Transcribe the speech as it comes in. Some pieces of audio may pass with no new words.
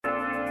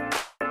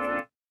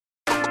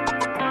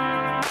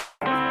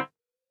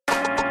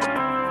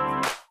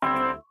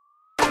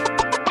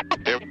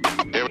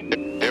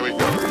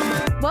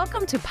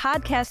Welcome to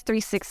Podcast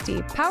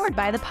 360, powered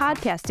by the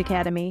Podcast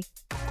Academy.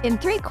 In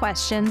 3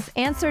 questions,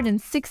 answered in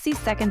 60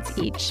 seconds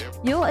each,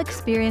 you'll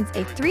experience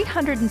a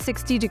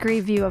 360-degree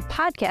view of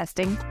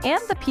podcasting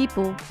and the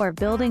people who are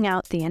building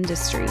out the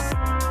industry.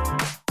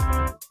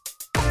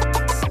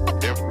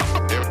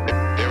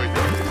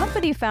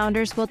 Company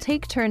founders will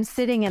take turns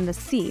sitting in the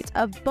seat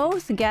of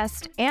both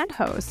guest and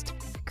host,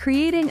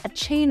 creating a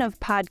chain of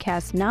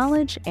podcast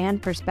knowledge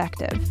and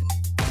perspective.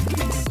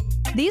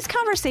 These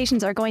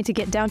conversations are going to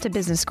get down to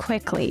business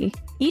quickly.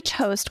 Each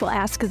host will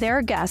ask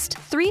their guest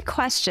 3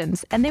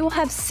 questions, and they will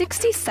have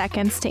 60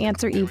 seconds to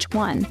answer each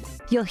one.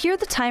 You'll hear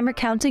the timer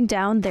counting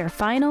down their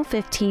final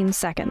 15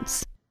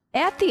 seconds.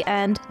 At the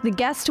end, the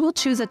guest will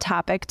choose a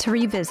topic to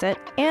revisit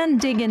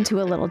and dig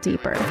into a little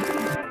deeper.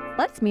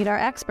 Let's meet our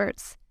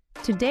experts.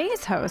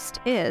 Today's host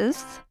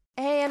is...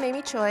 Hey, I'm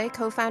Amy Choi,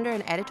 co-founder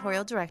and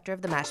editorial director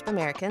of The Mashup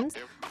Americans.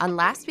 On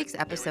last week's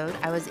episode,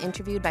 I was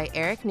interviewed by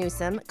Eric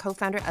Newsom,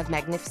 co-founder of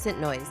Magnificent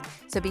Noise.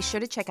 So be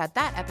sure to check out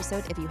that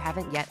episode if you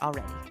haven't yet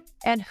already.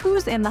 And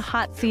who's in the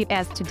hot seat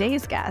as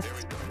today's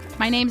guest?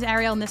 My name's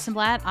Arielle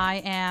Nissenblatt. I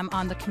am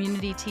on the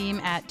community team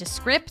at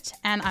Descript,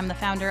 and I'm the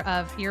founder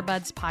of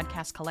EarBuds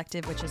Podcast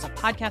Collective, which is a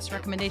podcast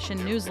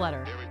recommendation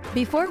newsletter.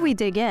 Before we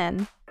dig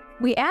in,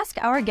 we ask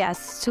our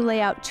guests to lay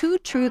out 2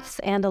 truths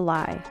and a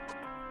lie.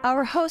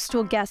 Our host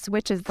will guess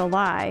which is the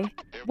lie.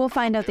 We'll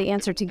find out the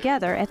answer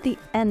together at the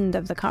end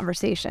of the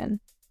conversation.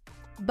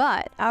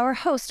 But our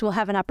host will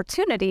have an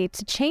opportunity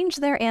to change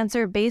their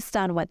answer based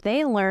on what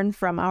they learn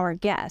from our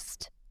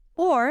guest.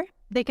 Or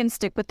they can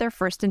stick with their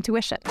first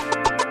intuition.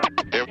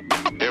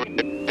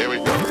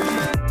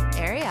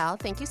 Arielle,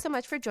 thank you so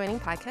much for joining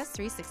Podcast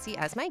 360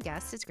 as my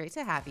guest. It's great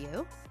to have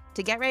you.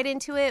 To get right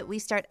into it, we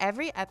start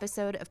every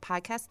episode of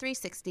Podcast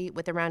 360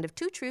 with a round of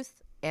 2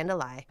 truths and a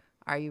lie.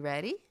 Are you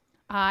ready?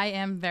 I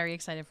am very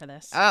excited for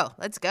this. Oh,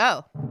 let's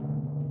go.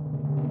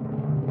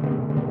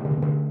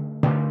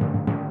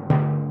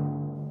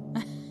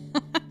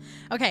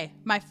 Okay,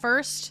 my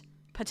first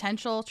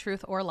potential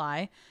truth or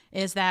lie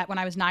is that when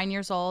I was 9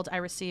 years old, I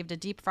received a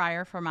deep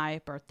fryer for my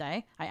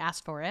birthday. I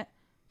asked for it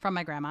from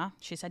my grandma.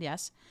 She said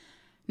yes.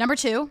 Number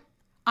 2,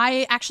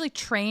 I actually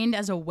trained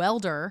as a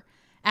welder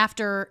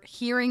after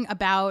hearing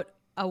about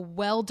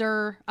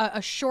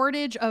a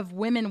shortage of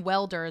women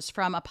welders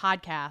from a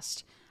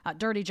podcast,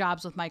 Dirty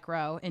Jobs with Mike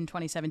Rowe in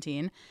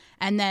 2017.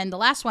 And then the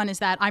last one is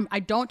that I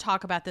don't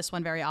talk about this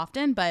one very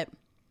often, but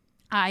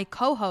I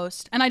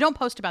co-host, and I don't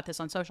post about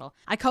this on social,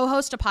 I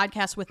co-host a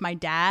podcast with my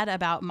dad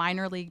about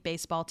minor league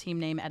baseball team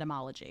name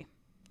etymology.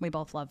 We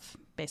both love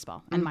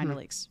baseball and minor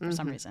leagues for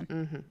some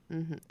reason.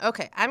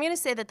 Okay, I'm going to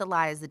say that the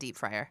lie is the deep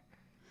fryer.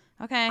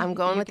 Okay. I'm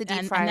going with the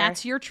deep fryer. And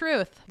that's your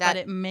truth, but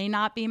it may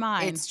not be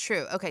mine. It's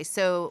true. Okay,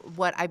 so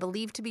what I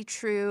believe to be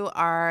true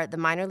are the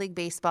minor league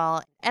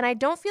baseball. And I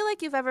don't feel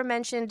like you've ever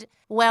mentioned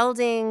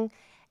welding,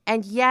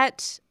 and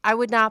yet I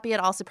would not be at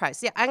all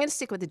surprised. Yeah, I'm going to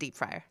stick with the deep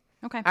fryer.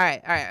 Okay. All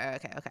right.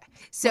 Okay.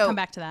 So we'll come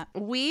back to that.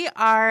 We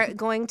are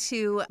going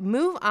to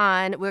move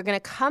on. We're going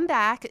to come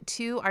back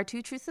to our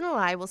 2 truths and a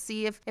lie. We'll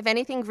see if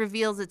anything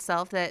reveals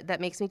itself that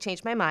makes me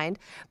change my mind.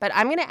 But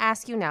I'm going to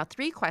ask you now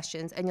 3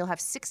 questions, and you'll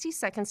have 60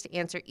 seconds to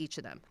answer each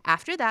of them.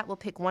 After that, we'll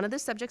pick one of the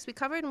subjects we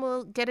covered, and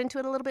we'll get into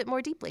it a little bit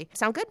more deeply.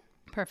 Sound good?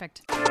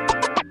 Perfect.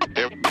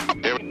 Here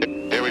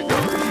we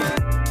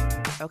go.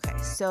 Okay,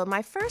 so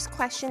my first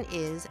question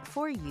is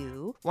for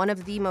you, one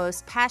of the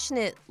most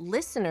passionate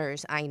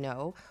listeners I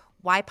know.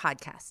 Why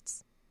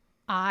podcasts?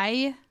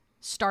 I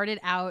started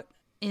out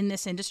in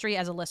this industry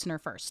as a listener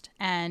first,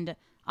 and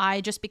I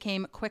just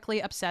became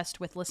quickly obsessed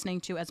with listening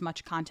to as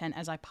much content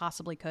as I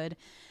possibly could.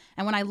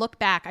 And when I look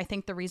back, I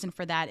think the reason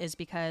for that is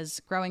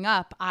because growing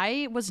up,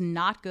 I was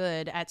not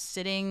good at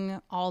sitting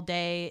all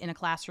day in a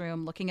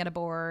classroom, looking at a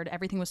board.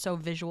 Everything was so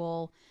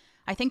visual.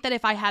 I think that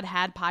if I had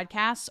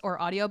podcasts or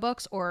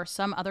audiobooks or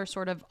some other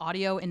sort of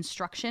audio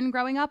instruction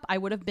growing up, I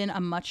would have been a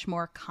much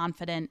more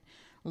confident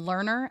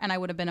learner, and I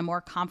would have been a more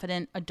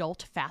confident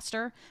adult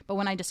faster. But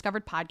when I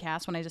discovered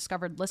podcasts, when I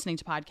discovered listening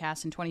to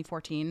podcasts in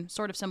 2014,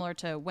 sort of similar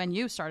to when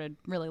you started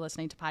really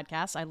listening to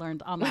podcasts, I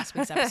learned on last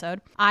week's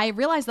episode, I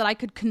realized that I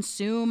could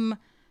consume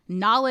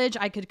knowledge,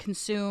 I could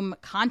consume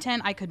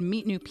content, I could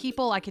meet new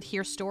people, I could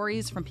hear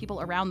stories from people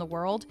around the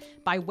world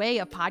by way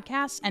of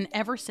podcasts. And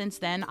ever since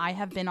then, I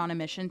have been on a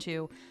mission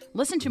to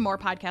listen to more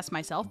podcasts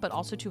myself, but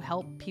also to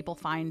help people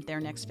find their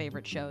next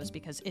favorite shows,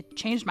 because it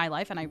changed my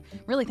life, and I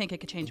really think it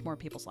could change more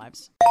people's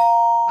lives.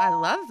 I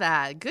love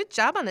that. Good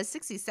job on the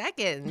 60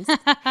 seconds.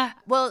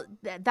 Well,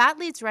 that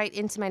leads right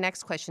into my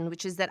next question,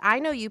 which is that I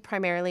know you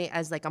primarily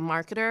as like a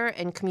marketer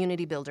and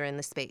community builder in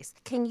the space.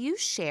 Can you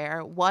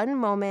share one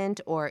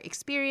moment or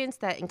experience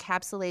that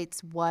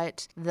encapsulates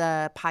what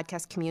the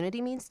podcast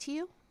community means to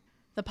you?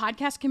 The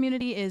podcast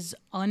community is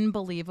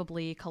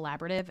unbelievably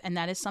collaborative, and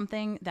that is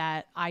something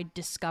that I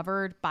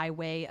discovered by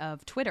way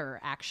of Twitter,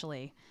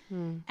 actually.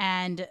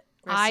 And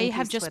I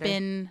have just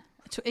Twitter.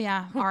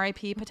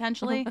 RIP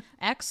potentially,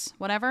 X,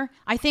 whatever.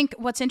 I think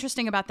what's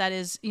interesting about that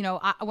is,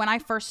 when I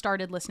first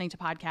started listening to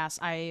podcasts,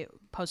 I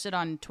posted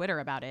on Twitter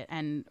about it.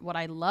 And what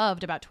I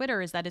loved about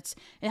Twitter is that it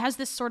has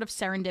this sort of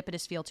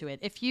serendipitous feel to it.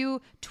 If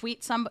you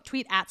tweet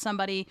at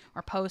somebody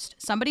or post,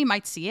 somebody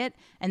might see it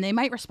and they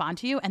might respond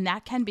to you, and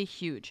that can be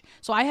huge.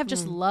 So I have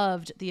just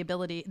loved the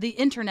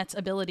internet's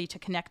ability to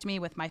connect me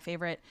with my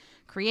favorite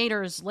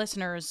creators,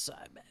 listeners,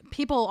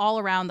 people all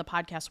around the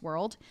podcast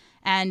world.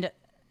 And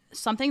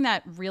something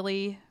that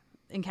really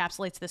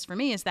encapsulates this for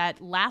me is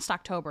that last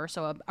October,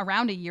 so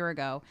around a year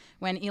ago,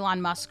 when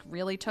Elon Musk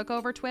really took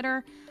over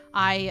Twitter,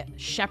 I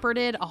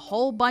shepherded a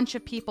whole bunch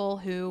of people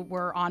who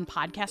were on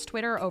podcast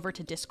Twitter over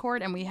to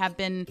Discord, and we have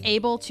been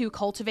able to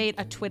cultivate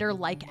a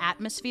Twitter-like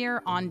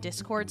atmosphere on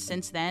Discord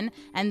since then,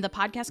 and the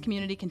podcast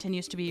community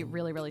continues to be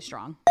really, really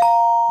strong.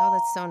 Oh,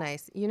 that's so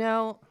nice.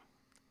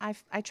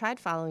 I tried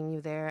following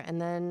you there,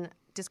 and then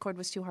Discord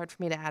was too hard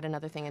for me to add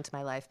another thing into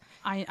my life.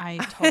 I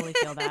totally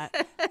feel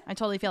that. I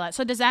totally feel that.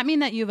 So does that mean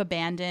that you've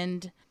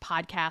abandoned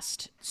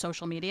podcast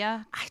social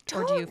media?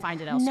 Or do you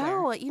find it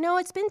elsewhere? No,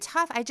 it's been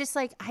tough. I just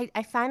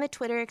I find the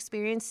Twitter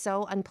experience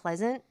so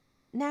unpleasant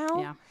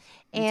now.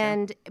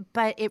 Yeah.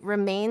 But it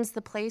remains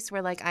the place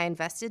where I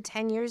invested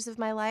 10 years of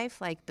my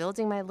life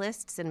building my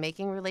lists and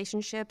making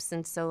relationships,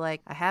 and so I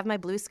have my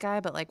blue sky,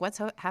 but what's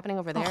happening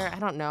over there? I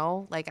don't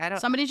know. I don't.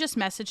 Somebody just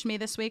messaged me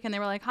this week and they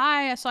were like,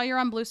 "Hi, I saw you're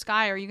on Blue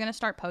Sky. Are you going to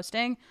start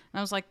posting?" And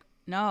I was like,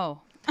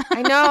 "No."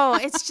 I know.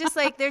 It's just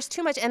there's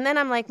too much, and then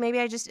I'm maybe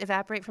I just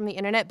evaporate from the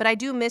internet, but I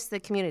do miss the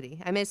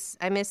community. I miss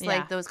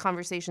those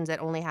conversations that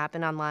only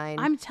happen online.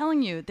 I'm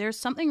telling you, there's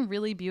something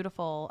really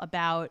beautiful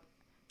about.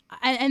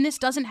 And this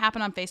doesn't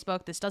happen on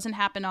Facebook. This doesn't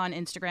happen on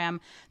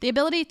Instagram. The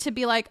ability to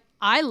be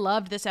I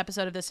loved this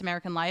episode of This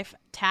American Life,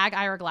 tag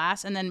Ira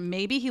Glass, and then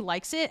maybe he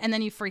likes it, and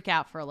then you freak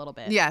out for a little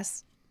bit.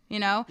 Yes.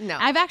 No.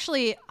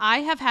 I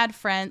have had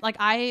friends,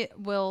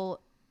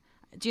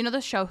 do you know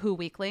the show Who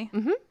Weekly?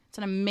 Mm-hmm. It's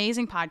an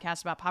amazing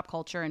podcast about pop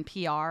culture and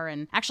PR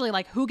and actually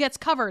who gets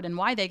covered and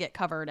why they get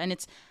covered. And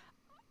it's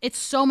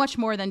so much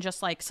more than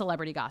just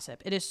celebrity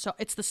gossip.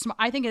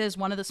 I think it is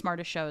one of the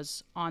smartest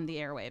shows on the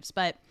airwaves.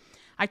 But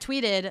I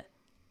tweeted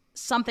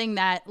something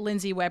that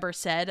Lindsay Weber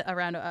said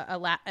around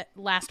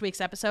last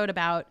week's episode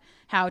about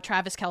how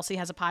Travis Kelce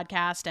has a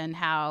podcast and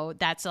how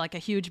that's a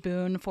huge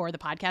boon for the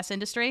podcast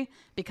industry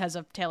because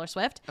of Taylor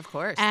Swift. Of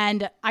course.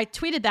 And I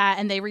tweeted that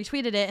and they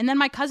retweeted it. And then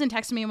my cousin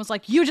texted me and was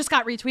like, "You just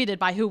got retweeted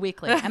by Who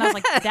Weekly." And I was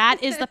like, that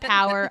is the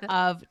power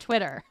of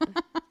Twitter.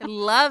 I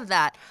love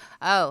that.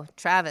 Oh,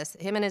 Travis,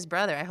 him and his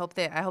brother. I hope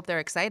they're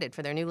excited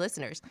for their new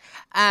listeners.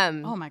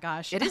 Oh my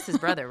gosh. It is his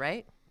brother,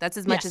 right? That's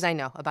as much as I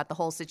know about the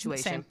whole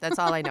situation. Same. That's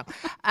all I know.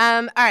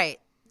 All right.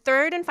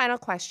 Third and final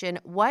question.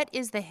 What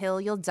is the hill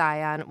you'll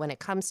die on when it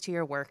comes to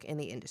your work in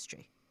the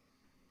industry?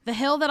 The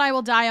hill that I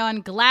will die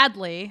on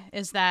gladly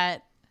is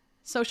that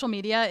social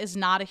media is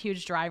not a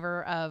huge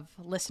driver of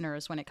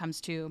listeners when it comes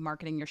to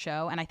marketing your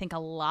show. And I think a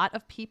lot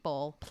of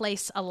people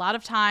place a lot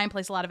of time,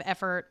 place a lot of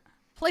effort,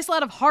 place a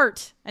lot of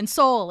heart and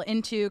soul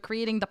into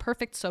creating the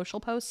perfect social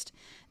post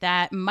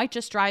that might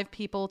just drive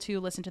people to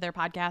listen to their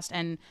podcast.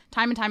 And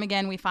time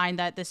again, we find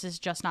that this is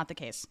just not the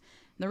case.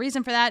 And the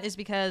reason for that is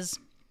because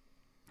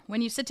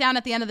when you sit down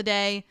at the end of the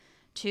day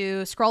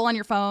to scroll on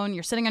your phone,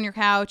 you're sitting on your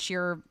couch,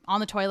 you're on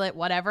the toilet,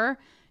 whatever,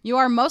 you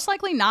are most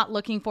likely not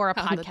looking for a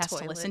podcast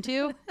to listen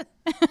to.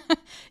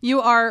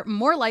 You are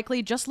more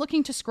likely just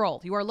looking to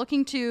scroll. You are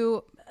looking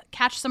to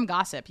catch some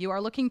gossip. You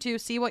are looking to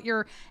see what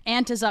your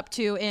aunt is up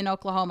to in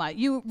Oklahoma.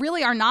 You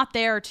really are not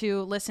there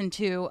to listen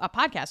to a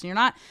podcast. And you're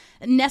not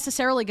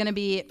necessarily going to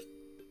be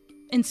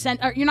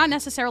you're not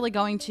necessarily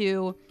going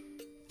to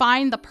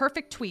find the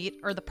perfect tweet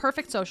or the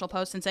perfect social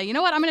post and say, "You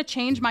know what? I'm going to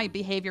change my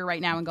behavior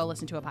right now and go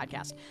listen to a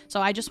podcast."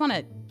 So I just want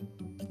to,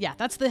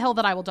 that's the hill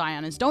that I will die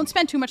on, is don't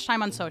spend too much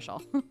time on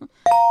social.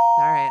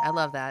 All right. I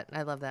love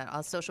that.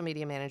 All social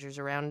media managers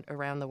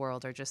around the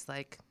world are just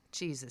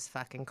Jesus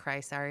fucking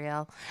Christ,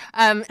 Arielle.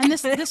 And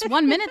this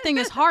 1 minute thing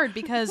is hard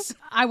because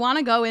I want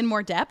to go in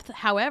more depth.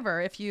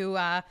 However, if you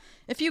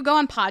go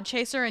on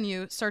Podchaser and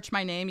you search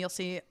my name, you'll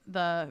see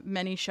the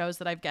many shows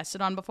that I've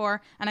guested on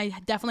before. And I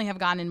definitely have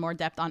gone in more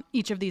depth on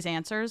each of these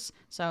answers.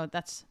 So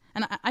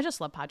I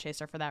just love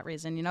Podchaser for that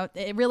reason.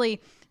 It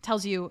really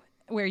tells you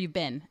where you've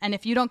been. And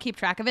if you don't keep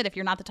track of it, if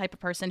you're not the type of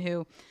person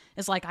who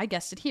is I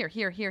guessed it here,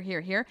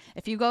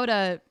 if you go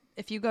to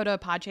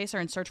Podchaser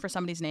and search for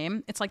somebody's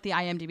name, it's like the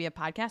IMDb of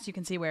podcasts. You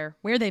can see where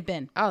they've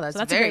been. Oh, that's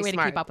a very great way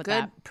smart. to keep up with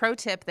Good that. pro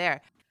tip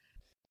there.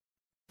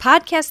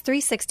 Podcast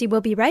 360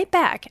 will be right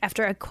back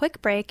after a quick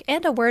break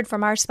and a word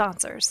from our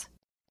sponsors.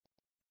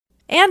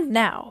 And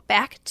now,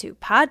 back to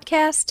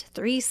Podcast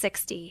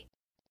 360.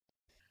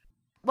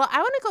 Well, I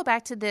want to go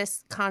back to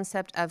this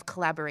concept of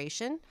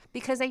collaboration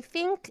because I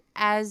think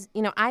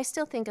I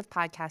still think of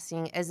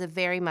podcasting as a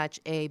very much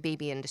a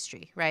baby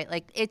industry, right?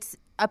 It's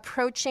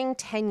approaching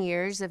 10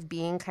 years of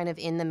being kind of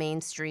in the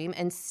mainstream,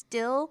 and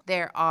still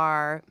there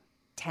are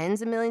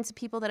tens of millions of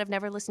people that have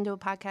never listened to a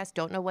podcast,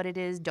 don't know what it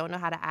is, don't know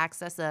how to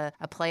access a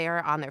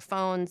player on their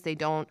phones. They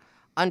don't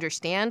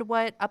understand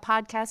what a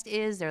podcast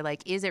is. They're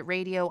like, is it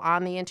radio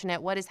on the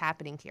internet? What is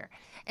happening here?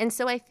 And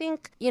so I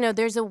think,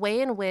 there's a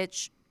way in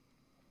which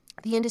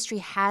the industry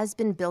has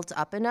been built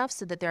up enough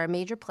so that there are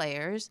major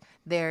players.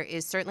 There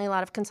is certainly a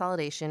lot of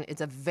consolidation.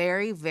 It's a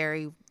very,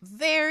 very,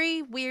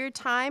 very weird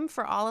time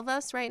for all of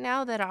us right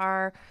now that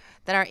are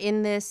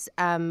in this,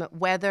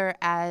 whether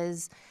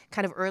as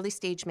kind of early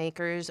stage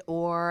makers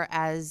or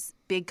as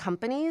big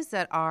companies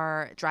that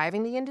are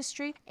driving the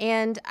industry.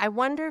 And I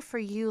wonder for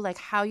you, like,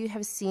 how you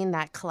have seen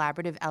that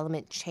collaborative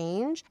element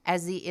change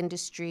as the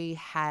industry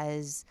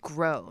has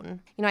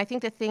grown. I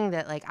think the thing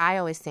that, like, I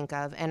always think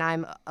of, and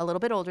I'm a little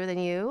bit older than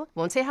you,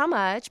 won't say how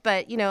much,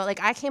 but,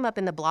 like, I came up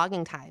in the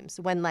blogging times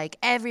when, like,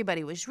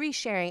 everybody was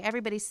resharing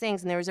everybody's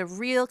things, and there was a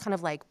real kind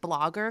of, like,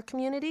 blogger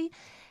community.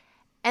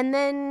 And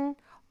then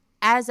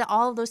as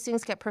all of those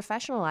things get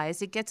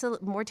professionalized, it gets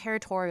more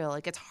territorial.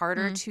 It gets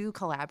harder to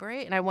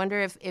collaborate. And I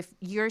wonder if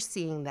you're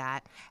seeing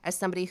that as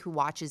somebody who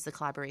watches the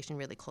collaboration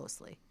really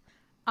closely.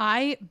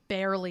 I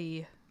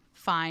barely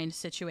find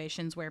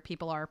situations where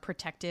people are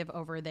protective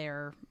over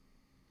their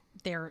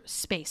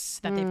space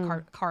that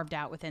they've carved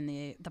out within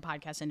the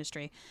podcast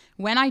industry.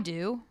 When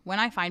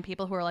I find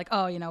people who are like,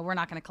 oh, we're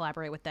not going to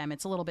collaborate with them,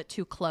 it's a little bit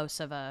too close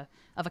of a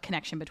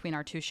connection between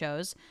our two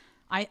shows,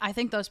 I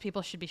think those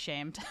people should be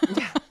shamed.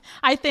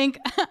 I think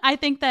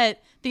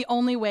that the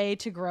only way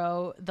to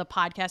grow the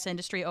podcast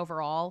industry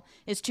overall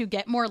is to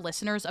get more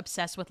listeners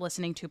obsessed with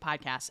listening to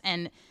podcasts.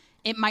 And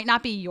it might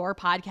not be your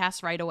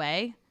podcast right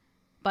away,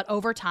 but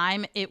over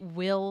time it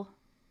will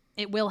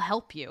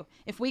help you.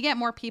 If we get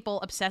more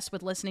people obsessed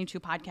with listening to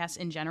podcasts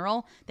in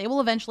general, they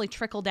will eventually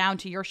trickle down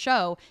to your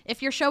show.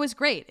 If your show is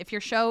great, if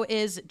your show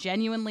is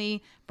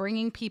genuinely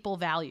bringing people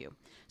value.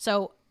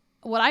 So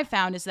what I've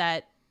found is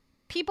that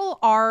people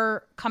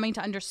are coming to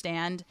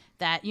understand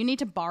that you need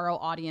to borrow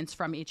audience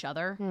from each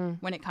other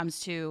when it comes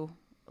to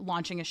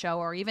launching a show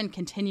or even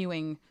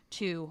continuing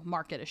to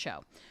market a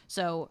show.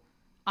 So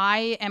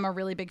I am a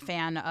really big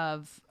fan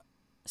of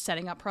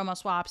setting up promo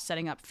swaps,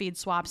 setting up feed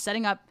swaps,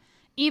 setting up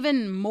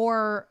even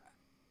more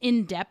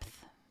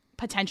in-depth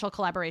potential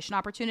collaboration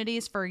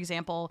opportunities. For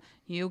example,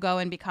 you go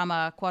and become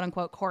a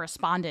quote-unquote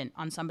correspondent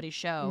on somebody's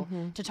show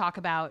to talk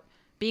about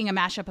being a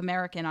mashup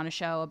American on a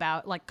show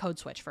about, like, Code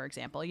Switch, for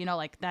example.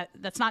 Like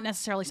that's not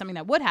necessarily something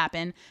that would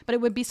happen, but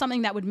it would be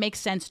something that would make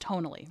sense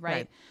tonally,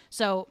 right?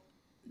 So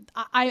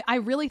I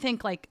really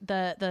think, like,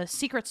 the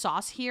secret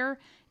sauce here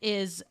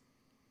is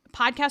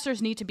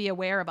podcasters need to be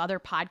aware of other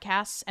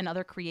podcasts and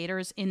other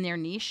creators in their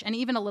niche and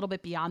even a little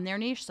bit beyond their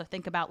niche. So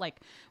think about,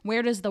 like,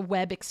 where does the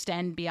web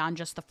extend beyond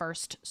just the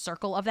first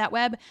circle of that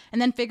web, and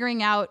then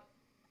figuring out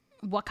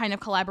what kind of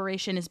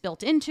collaboration is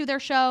built into their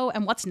show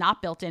and what's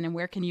not built in and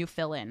where can you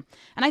fill in.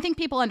 And I think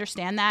people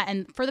understand that.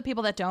 And for the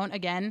people that don't,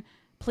 again,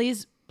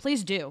 please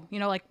do,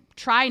 like,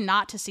 try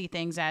not to see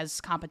things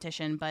as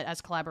competition, but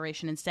as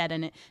collaboration instead.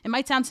 And it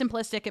might sound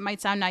simplistic, it might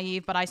sound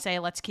naive, but I say,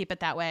 let's keep it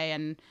that way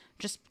and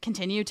just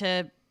continue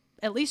to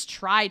at least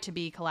try to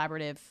be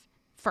collaborative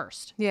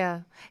first.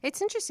 Yeah.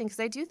 It's interesting because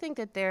I do think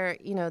that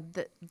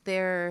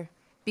they're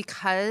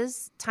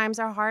because times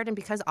are hard and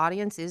because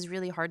audience is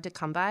really hard to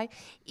come by,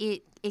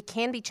 it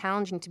can be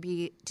challenging to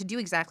do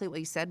exactly what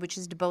you said, which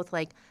is to both,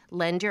 like,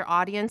 lend your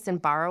audience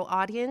and borrow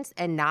audience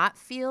and not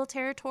feel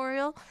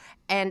territorial.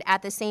 And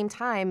at the same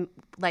time,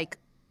 like,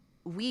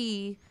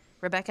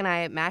 Rebecca and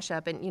I at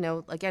Mashup,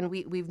 and, again,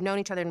 we've known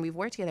each other and we've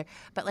worked together,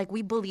 but, like,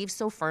 we believe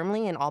so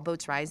firmly in all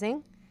boats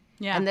rising.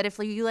 Yeah. And that if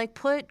you, like,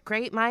 put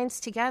great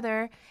minds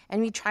together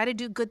and we try to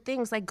do good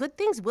things, like, good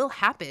things will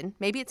happen.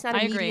 Maybe it's not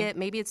immediate.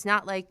 Maybe it's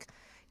not like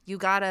you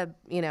got a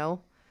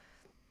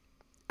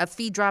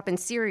feed drop in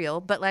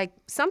cereal, but, like,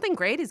 something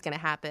great is going to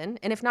happen.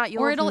 And if not,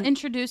 it'll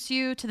introduce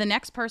you to the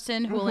next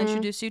person who will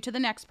introduce you to the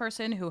next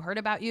person who heard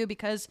about you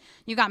because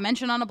you got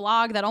mentioned on a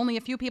blog that only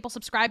a few people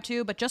subscribe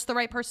to, but just the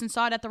right person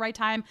saw it at the right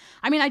time.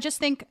 I mean, I just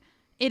think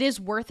it is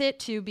worth it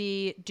to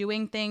be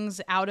doing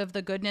things out of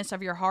the goodness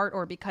of your heart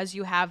or because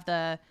you have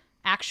the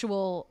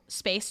actual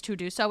space to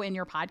do so in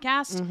your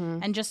podcast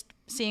and just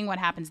seeing what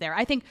happens there.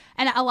 I think,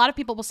 and a lot of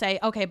people will say,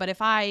 okay, but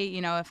if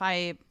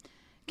I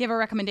give a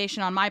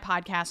recommendation on my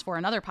podcast for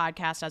another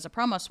podcast as a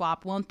promo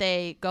swap, won't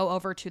they go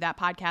over to that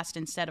podcast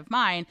instead of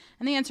mine?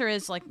 And the answer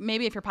is, like,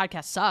 maybe if your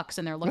podcast sucks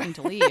and they're looking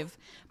to leave,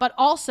 but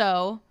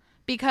also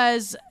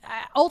because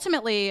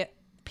ultimately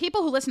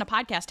people who listen to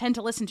podcasts tend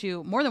to listen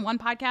to more than one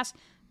podcast,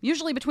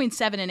 usually between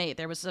 7 and 8.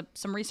 There was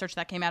some research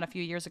that came out a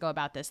few years ago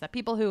about this, that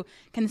people who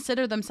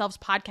consider themselves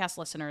podcast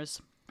listeners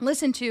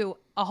listen to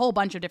a whole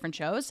bunch of different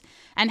shows.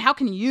 And how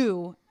can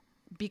you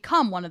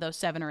become one of those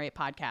 7 or 8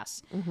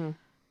 podcasts?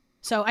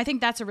 So I think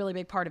that's a really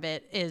big part of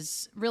it,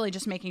 is really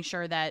just making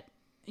sure that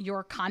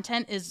your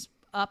content is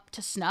up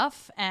to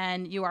snuff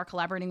and you are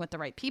collaborating with the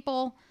right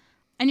people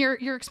and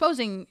you're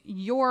exposing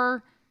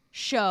your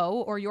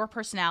show or your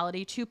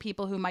personality to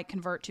people who might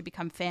convert to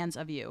become fans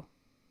of you.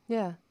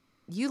 Yeah.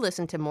 You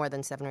listen to more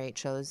than 7 or 8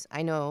 shows.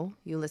 I know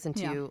you listen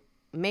to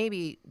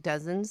maybe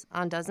dozens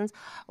on dozens.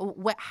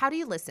 How do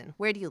you listen?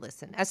 Where do you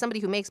listen? As somebody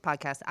who makes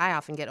podcasts, I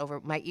often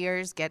my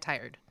ears get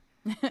tired.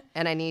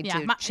 and I need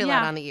to chill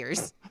out on the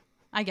ears.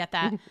 I get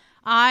that.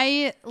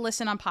 I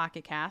listen on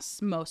Pocket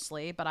Casts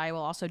mostly, but I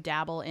will also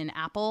dabble in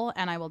Apple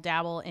and I will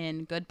dabble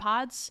in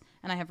EarBuds,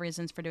 and I have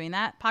reasons for doing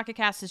that. Pocket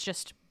Casts is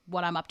just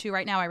what I'm up to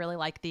right now. I really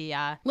like the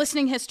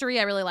listening history.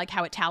 I really like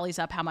how it tallies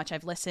up how much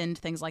I've listened,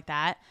 things like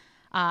that.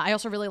 I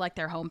also really like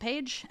their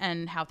homepage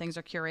and how things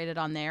are curated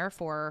on there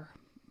for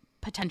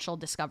potential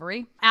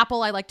discovery.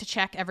 Apple, I like to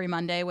check every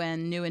Monday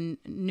when New and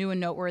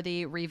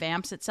Noteworthy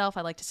revamps itself.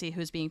 I like to see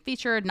who's being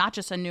featured, not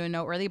just on New and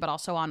Noteworthy, but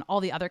also on all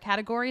the other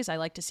categories. I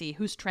like to see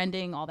who's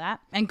trending, all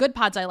that. And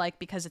EarBuds I like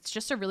because it's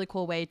just a really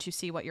cool way to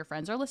see what your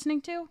friends are listening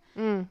to.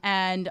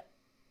 And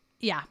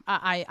yeah,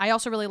 I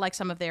also really like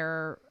some of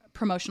their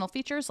promotional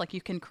features. Like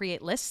you can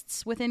create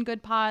lists within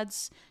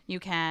EarBuds. You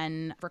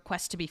can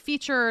request to be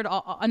featured,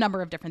 a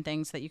number of different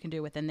things that you can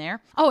do within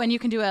there. Oh, and you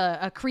can do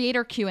a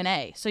creator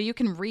Q&A. So you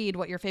can read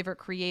what your favorite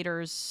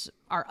creators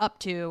are up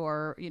to,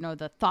 or, you know,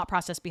 the thought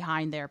process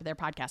behind their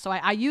podcast. So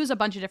I use a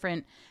bunch of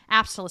different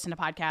apps to listen to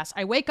podcasts.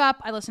 I wake up,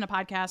 I listen to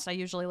podcasts. I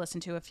usually listen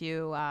to a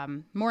few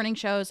morning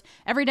shows.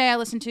 Every day I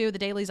listen to The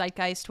Daily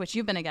Zeitgeist, which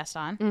you've been a guest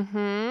on.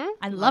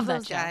 I love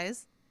that show.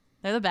 Guys.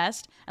 They're the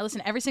best. I listen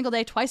every single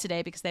day, twice a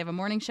day, because they have a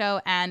morning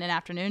show and an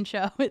afternoon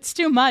show. It's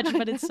too much,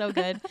 but it's so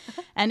good.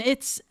 And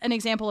it's an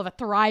example of a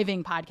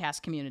thriving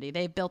podcast community.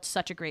 They've built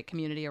such a great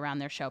community around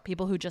their show.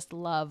 People who just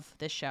love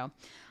this show.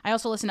 I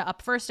also listen to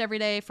Up First every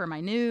day for my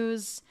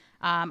news.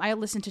 I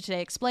listen to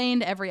Today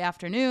Explained every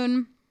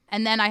afternoon.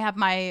 And then I have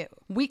my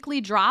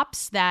weekly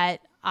drops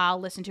that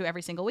I'll listen to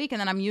every single week. And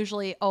then I'm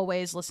usually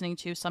always listening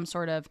to some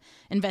sort of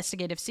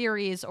investigative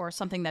series or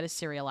something that is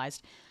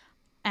serialized.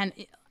 And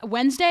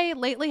Wednesday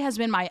lately has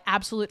been my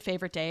absolute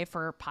favorite day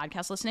for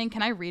podcast listening.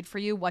 Can I read for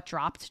you what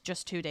dropped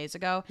just 2 days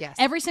ago? Yes.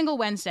 Every single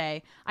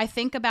Wednesday, I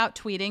think about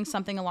tweeting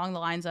something along the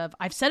lines of,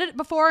 I've said it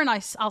before and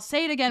I'll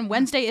say it again.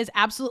 Wednesday is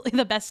absolutely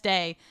the best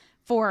day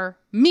for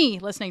me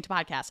listening to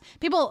podcasts.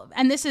 People,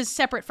 and this is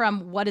separate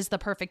from what is the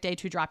perfect day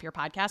to drop your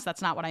podcast.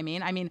 That's not what I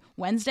mean. I mean,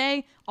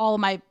 Wednesday, all of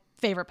my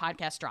favorite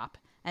podcasts drop.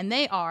 And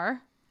they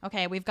are...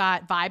 Okay, we've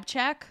got Vibe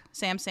Check,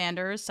 Sam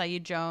Sanders,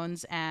 Saeed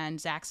Jones, and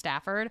Zach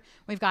Stafford.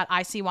 We've got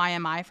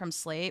ICYMI from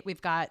Slate.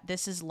 We've got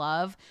This Is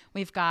Love.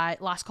 We've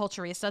got Las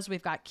Culturistas.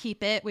 We've got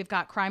Keep It. We've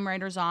got Crime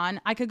Writers On.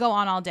 I could go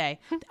on all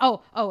day.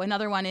 Oh,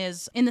 another one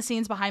is In the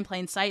Scenes Behind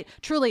Plain Sight.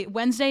 Truly,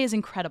 Wednesday is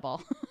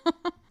incredible.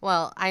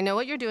 Well, I know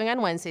what you're doing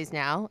on Wednesdays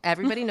now.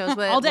 Everybody knows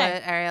what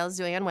Arielle is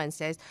doing on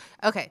Wednesdays.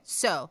 Okay,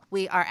 so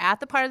we are at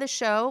the part of the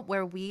show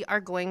where we are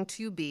going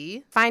to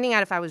be finding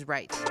out if I was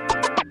right.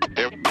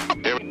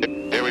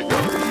 Here we go.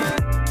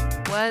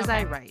 Was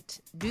I right?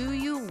 Do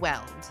you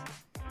weld?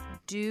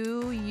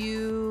 Do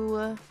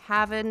you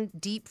have a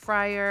deep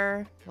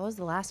fryer? What was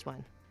the last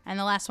one? And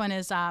the last one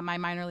is my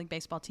minor league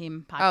baseball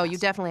team podcast. Oh, you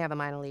definitely have a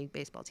minor league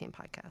baseball team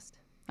podcast.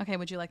 Okay,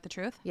 would you like the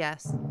truth?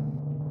 Yes.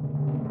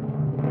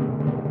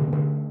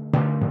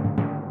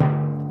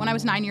 When I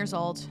was 9 years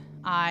old,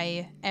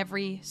 I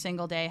every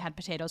single day had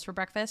potatoes for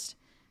breakfast,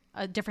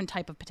 a different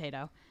type of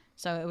potato.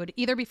 So it would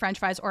either be French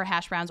fries or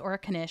hash browns or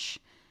a knish.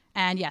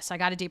 And yes, I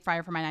got a deep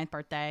fryer for my 9th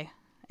birthday.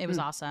 It was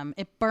awesome.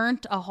 It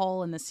burnt a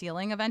hole in the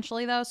ceiling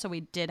eventually, though, so we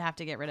did have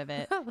to get rid of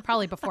it,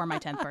 probably before my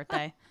 10th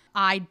birthday.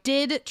 I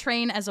did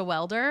train as a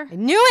welder. I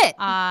knew it!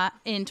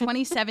 In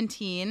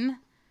 2017,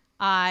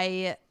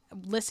 I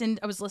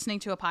was listening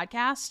to a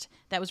podcast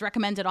that was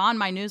recommended on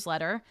my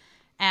newsletter,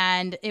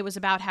 and it was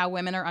about how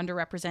women are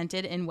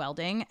underrepresented in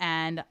welding.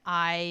 And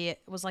I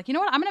was like, you know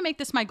what? I'm going to make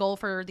this my goal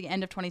for the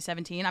end of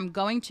 2017. I'm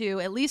going to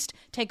at least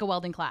take a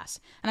welding class.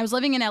 And I was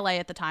living in LA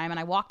at the time, and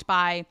I walked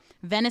by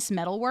Venice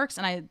Metalworks,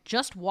 and I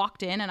just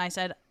walked in and I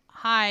said,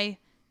 hi,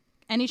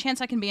 any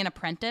chance I can be an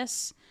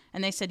apprentice?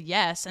 And they said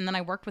yes. And then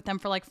I worked with them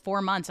for like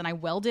 4 months, and I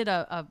welded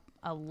a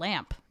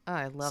lamp. Oh,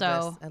 I love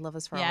this. I love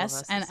this for all of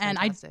us. Yes, and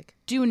I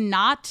do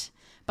not...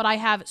 But I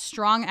have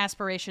strong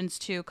aspirations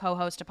to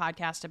co-host a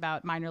podcast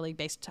about minor league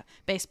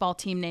baseball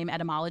team name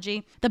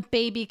etymology. The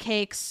baby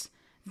cakes,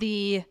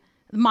 the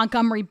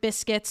Montgomery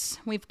biscuits.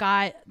 We've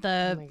got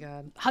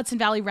the Hudson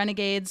Valley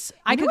Renegades.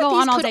 I could go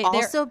on all day.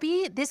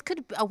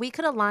 We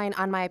could align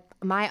on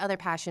my other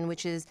passion,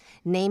 which is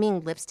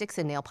naming lipsticks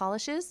and nail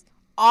polishes.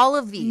 All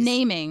of these.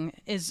 Naming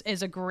is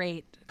a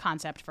great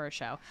concept for a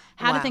show.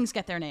 How do things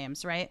get their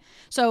names, right?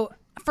 So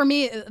for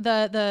me,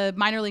 the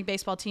minor league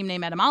baseball team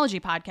name etymology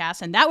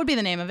podcast, and that would be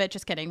the name of it.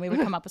 Just kidding. We would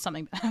come up with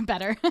something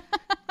better.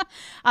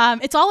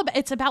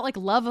 It's about like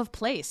love of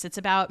place. It's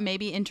about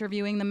maybe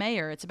interviewing the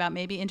mayor. It's about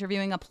maybe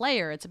interviewing a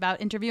player. It's about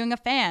interviewing a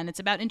fan.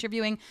 It's about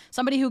interviewing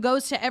somebody who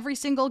goes to every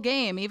single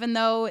game, even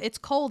though it's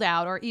cold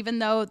out, or even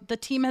though the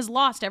team has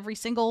lost every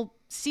single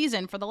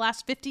season for the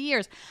last 50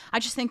 years. I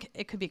just think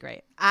it could be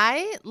great.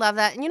 I love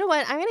that. And you know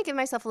what? I'm going to give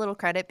myself a little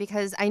credit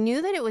because I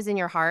knew that it was in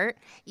your heart,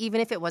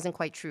 even if it wasn't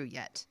quite true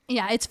yet.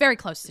 Yeah, it's very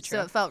close to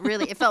truth. So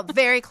it felt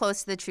very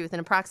close to the truth, an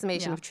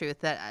approximation of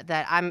truth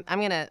that I'm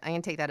gonna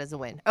take that as a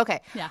win.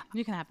 Okay. Yeah,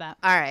 you can have that.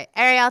 All right.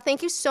 Arielle,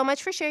 thank you so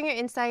much for sharing your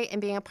insight and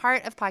being a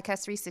part of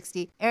Podcast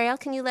 360. Arielle,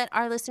 can you let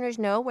our listeners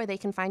know where they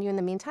can find you in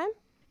the meantime?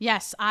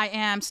 Yes, I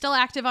am still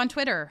active on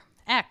Twitter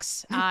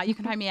X. You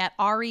can find me at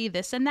Ari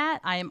This and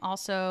That. I am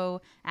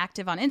also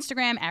active on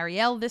Instagram,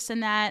 Arielle This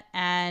and That.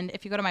 And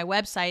if you go to my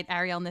website,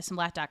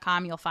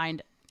 ariellenissenblatt.com, you'll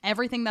find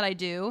everything that I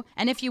do.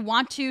 And if you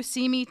want to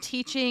see me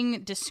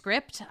teaching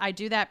Descript, I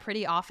do that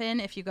pretty often.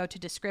 If you go to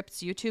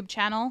Descript's YouTube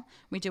channel,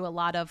 we do a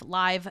lot of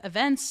live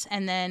events,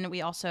 and then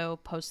we also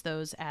post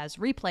those as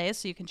replays,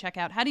 so you can check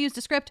out how to use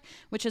Descript,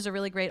 which is a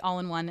really great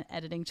all-in-one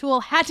editing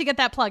tool. Had to get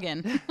that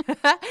plug-in.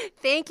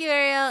 Thank you,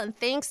 Arielle, and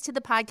thanks to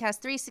the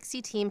Podcast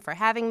 360 team for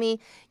having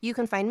me. You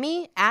can find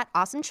me at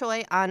Awesome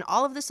Choi on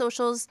all of the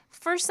socials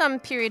for some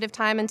period of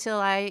time until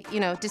I,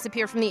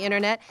 disappear from the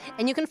internet.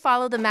 And you can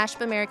follow the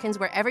Mashup Americans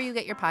wherever you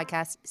get your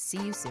podcast. See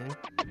you soon.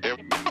 There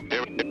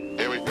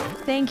we go.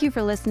 Thank you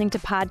for listening to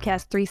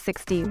Podcast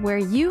 360, where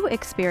you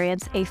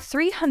experience a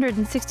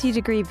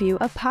 360-degree view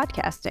of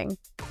podcasting.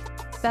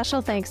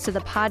 Special thanks to the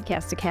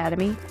Podcast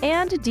Academy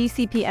and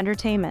DCP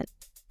Entertainment.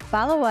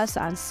 Follow us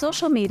on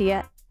social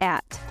media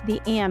at The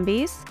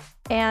Ambies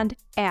and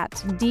at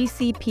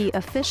DCP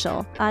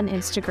Official on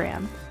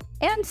Instagram.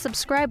 And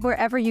subscribe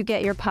wherever you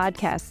get your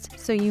podcasts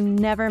so you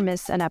never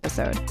miss an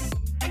episode.